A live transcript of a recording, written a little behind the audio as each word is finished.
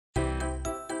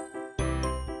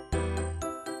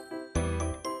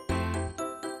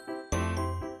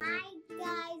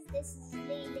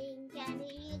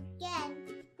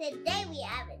Today we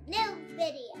have a new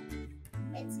video.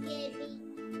 It's gonna be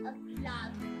a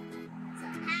vlog, so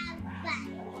have fun.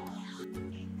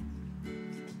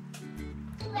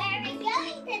 Where are we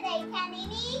going today,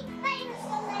 Kennedy?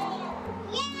 Dinosaur Land!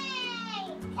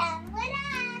 Yay! Come with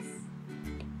us!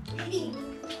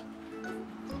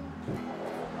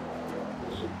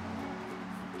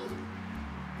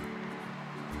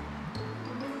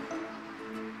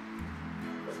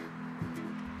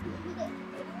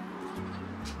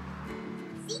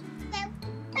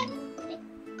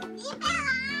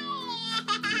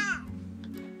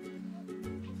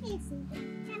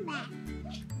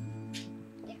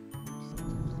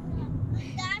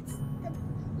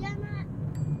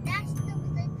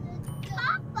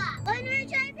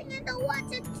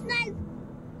 What's it now?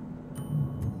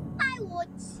 I would.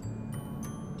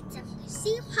 It's a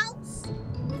sea house.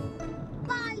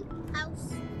 My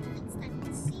house. It's time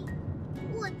to see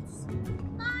woods.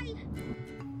 My.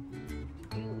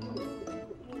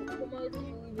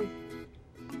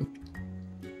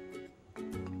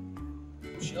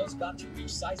 Shells got to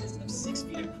reach sizes of 6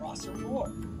 feet across or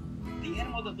more. The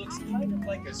animal that looks kind of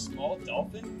like a small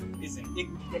dolphin is an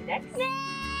The next.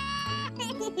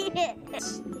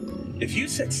 If you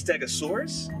said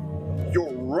Stegosaurus,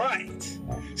 you're right.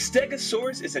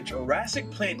 Stegosaurus is a Jurassic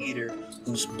plant eater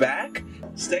whose back,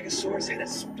 Stegosaurus had a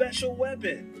special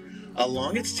weapon.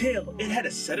 Along its tail, it had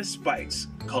a set of spikes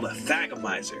called a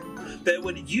thagomizer that it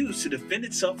would use to defend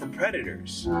itself from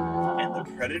predators. And the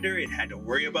predator it had to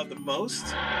worry about the most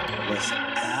was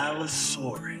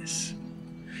Allosaurus.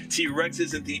 T-Rex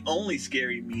isn't the only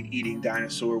scary meat-eating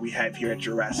dinosaur we have here at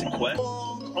Jurassic Quest.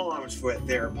 Long arms for a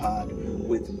theropod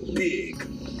with big,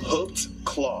 hooked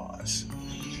claws.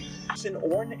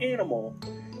 Or an animal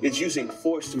is using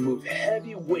force to move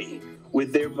heavy weight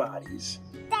with their bodies.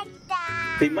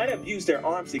 They might have used their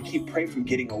arms to keep prey from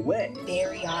getting away.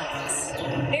 Baryonyx.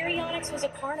 Baryonyx was a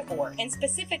carnivore, and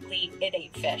specifically, it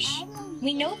ate fish.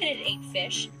 We know that it ate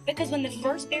fish because when the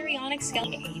first Baryonyx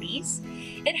skeleton in the 80s,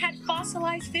 it had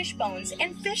fossilized fish bones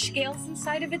and fish scales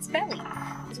inside of its belly.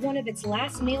 As one of its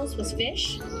last meals was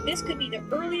fish, this could be the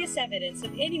earliest evidence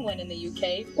of anyone in the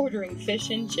UK ordering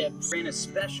fish and chips. Rana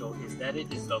special is that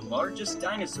it is the largest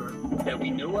dinosaur that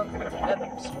we know of with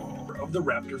feathers. Of the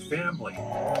raptor family.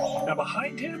 Now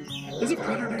behind him is a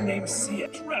predator named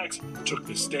T-Rex took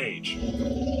the stage.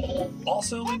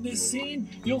 Also in this scene,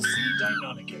 you'll see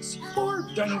Deinonychus, or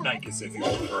Deinonychus if you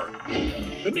prefer.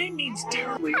 The name means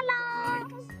terribly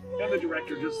Deinonychus, and the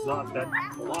director just thought that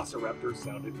Velociraptor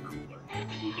sounded cooler.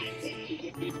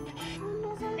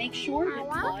 Make sure to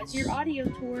pause your audio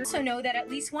tour. Also know that at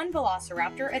least one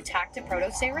Velociraptor attacked a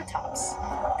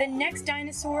Protoceratops, the next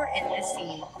dinosaur in this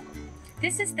scene.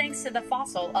 This is thanks to the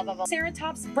fossil of a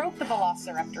Velociraptor broke the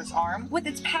Velociraptor's arm with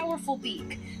its powerful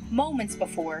beak, moments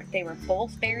before they were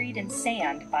both buried in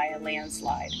sand by a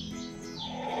landslide.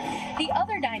 The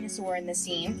other dinosaur in the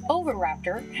scene,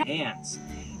 Oviraptor, Hands.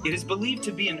 It is believed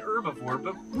to be an herbivore,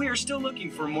 but we are still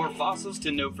looking for more fossils to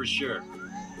know for sure.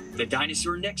 The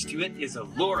dinosaur next to it is a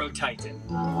Lorotitan,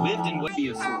 lived in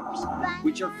Dinosaurs,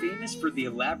 which are famous for the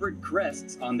elaborate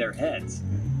crests on their heads.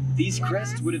 These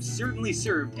crests would have certainly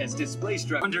served as display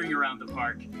structures wandering around the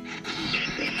park.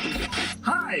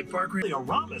 Hi,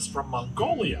 Parkrelioramus from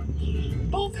Mongolia.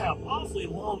 Both have awfully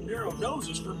long, narrow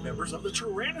noses for members of the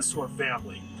Tyrannosaur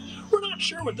family. We're not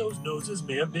sure what those noses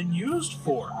may have been used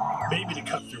for. Maybe to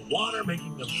cut through water,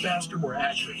 making them faster, more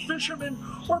accurate fishermen,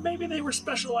 or maybe they were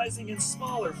specializing in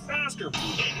smaller, faster.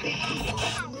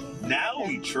 Now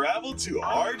we travel to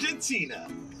Argentina.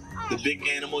 The big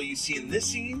animal you see in this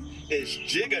scene is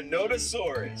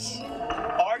Giganotosaurus,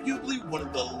 arguably one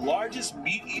of the largest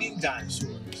meat-eating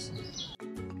dinosaurs.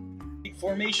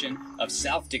 Formation of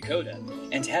South Dakota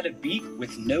and had a beak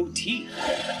with no teeth.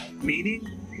 Meaning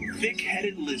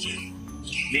thick-headed lizard,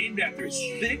 named after its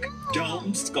thick,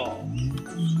 domed skull.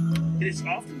 It is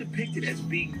often depicted as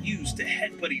being used to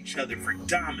headbutt each other for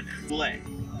dominant play,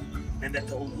 and that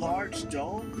the large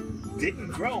dome didn't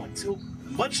grow until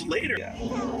much later.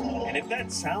 And if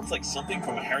that sounds like something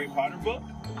from a Harry Potter book,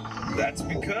 that's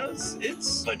because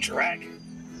it's a dragon.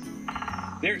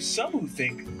 There are some who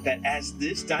think that as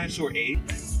this dinosaur aged,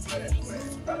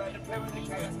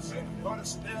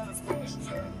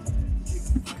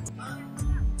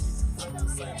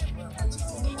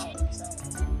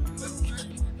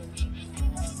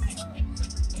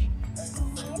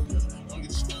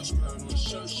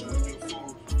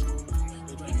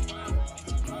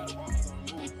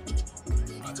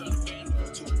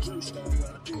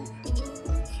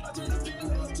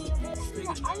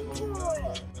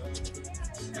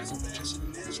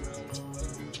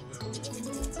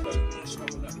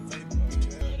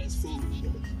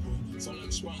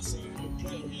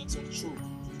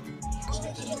 I'm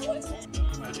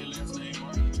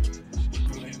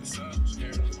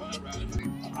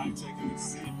taking a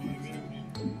seat, baby.